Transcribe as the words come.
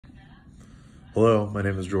Hello, my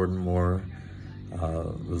name is Jordan Moore.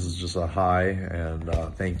 This is just a hi, and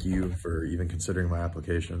thank you for even considering my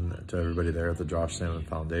application to everybody there at the Josh Samman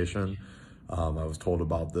Foundation. I was told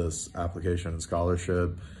about this application and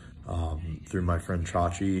scholarship through my friend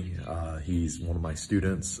Chachi. He's one of my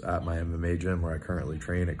students at my MMA gym where I currently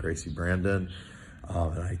train at Gracie Brandon.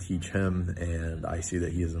 And I teach him, and I see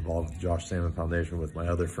that he is involved with the Josh Samman Foundation with my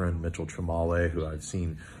other friend, Mitchell Chamale, who I've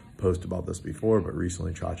seen post about this before, but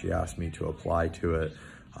recently Chachi asked me to apply to it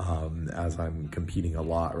as I'm competing a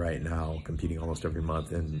lot right now, competing almost every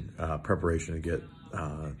month in preparation to get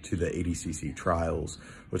to the ADCC trials,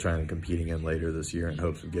 which I am competing in later this year in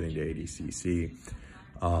hopes of getting to ADCC.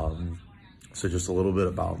 So just a little bit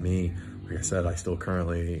about me. Like I said, I still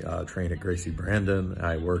currently train at Gracie Brandon.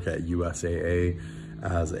 I work at USAA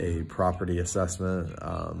as a property assessment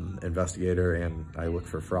investigator, and I look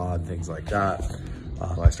for fraud, things like that.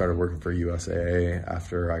 I started working for USAA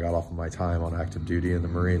after I got off of my time on active duty in the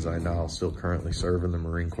Marines. I now still currently serve in the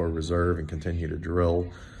Marine Corps Reserve and continue to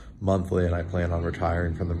drill monthly, and I plan on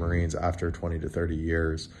retiring from the Marines after 20 to 30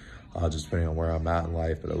 years, just depending on where I'm at in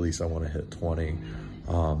life, but at least I want to hit 20.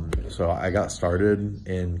 So I got started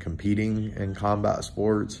in competing in combat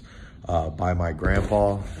sports by my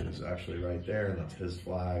grandpa, who's actually right there, and that's his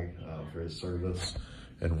flag for his service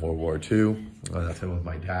in World War II. That's him with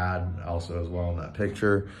my dad also as well in that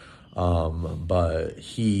picture. But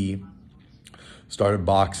he started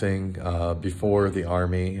boxing before the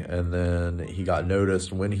Army, and then he got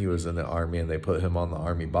noticed when he was in the Army, and they put him on the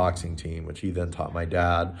Army boxing team, which he then taught my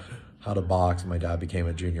dad how to box. My dad became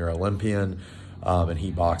a junior Olympian. And he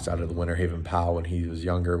boxed out of the Winter Haven POW when he was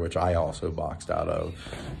younger, which I also boxed out of.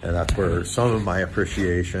 And that's where some of my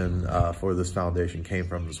appreciation for this foundation came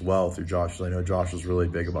from as well, through Josh. I know Josh was really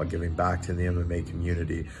big about giving back to the MMA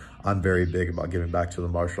community. I'm very big about giving back to the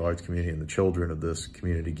martial arts community and the children of this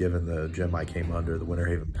community, given the gym I came under, the Winter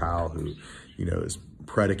Haven POW, who, is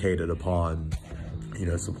predicated upon,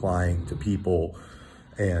 supplying to people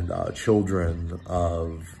and children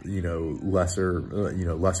of,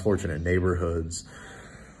 less fortunate neighborhoods,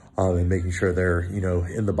 and making sure they're,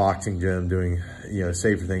 in the boxing gym doing,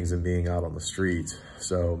 safer things than being out on the streets.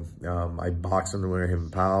 So I boxed in the Winter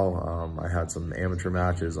Haven POW. I had some amateur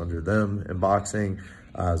matches under them in boxing,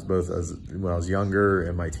 both as when I was younger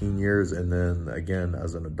in my teen years, and then again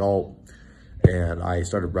as an adult. And I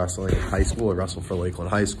started wrestling in high school. I wrestled for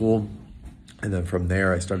Lakeland High School. And then from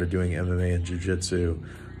there, I started doing MMA and jiu-jitsu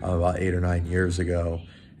about 8 or 9 years ago.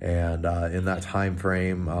 And in that time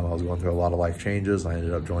frame, I was going through a lot of life changes. I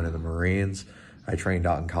ended up joining the Marines. I trained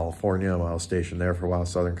out in California while I was stationed there for a while,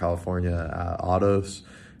 Southern California at Autos.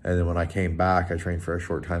 And then when I came back, I trained for a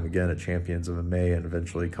short time again at Champions MMA, and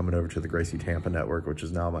eventually coming over to the Gracie Tampa Network, which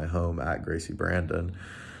is now my home at Gracie Brandon.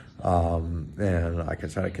 And like I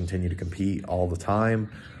said, I continue to compete all the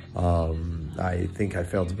time. I think I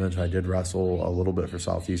failed to mention I did wrestle a little bit for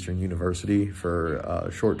Southeastern University for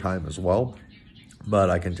a short time as well, but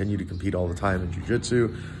I continue to compete all the time in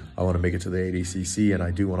jiu-jitsu. I want to make it to the ADCC, and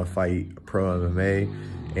I do want to fight pro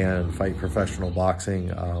MMA and fight professional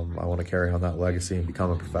boxing. I want to carry on that legacy and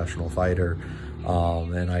become a professional fighter.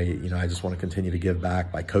 And I just want to continue to give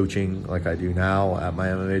back by coaching like I do now at my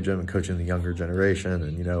MMA gym and coaching the younger generation.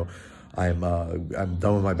 And, I'm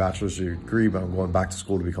done with my bachelor's degree, but I'm going back to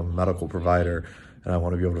school to become a medical provider. And I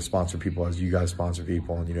want to be able to sponsor people as you guys sponsor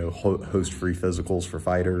people, and, host free physicals for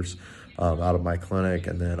fighters out of my clinic,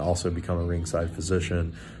 and then also become a ringside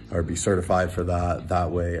physician or be certified for that.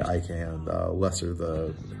 That way I can lesser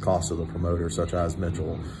the cost of the promoter, such as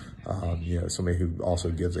Mitchell, somebody who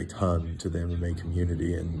also gives a ton to the MMA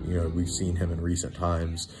community. And, we've seen him in recent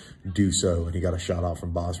times do so, and he got a shout out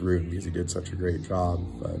from Boss Rudin because he did such a great job.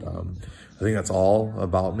 But I think that's all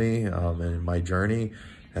about me and my journey.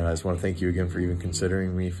 And I just want to thank you again for even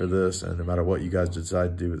considering me for this. And no matter what you guys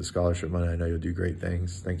decide to do with the scholarship money, I know you'll do great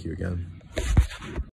things. Thank you again.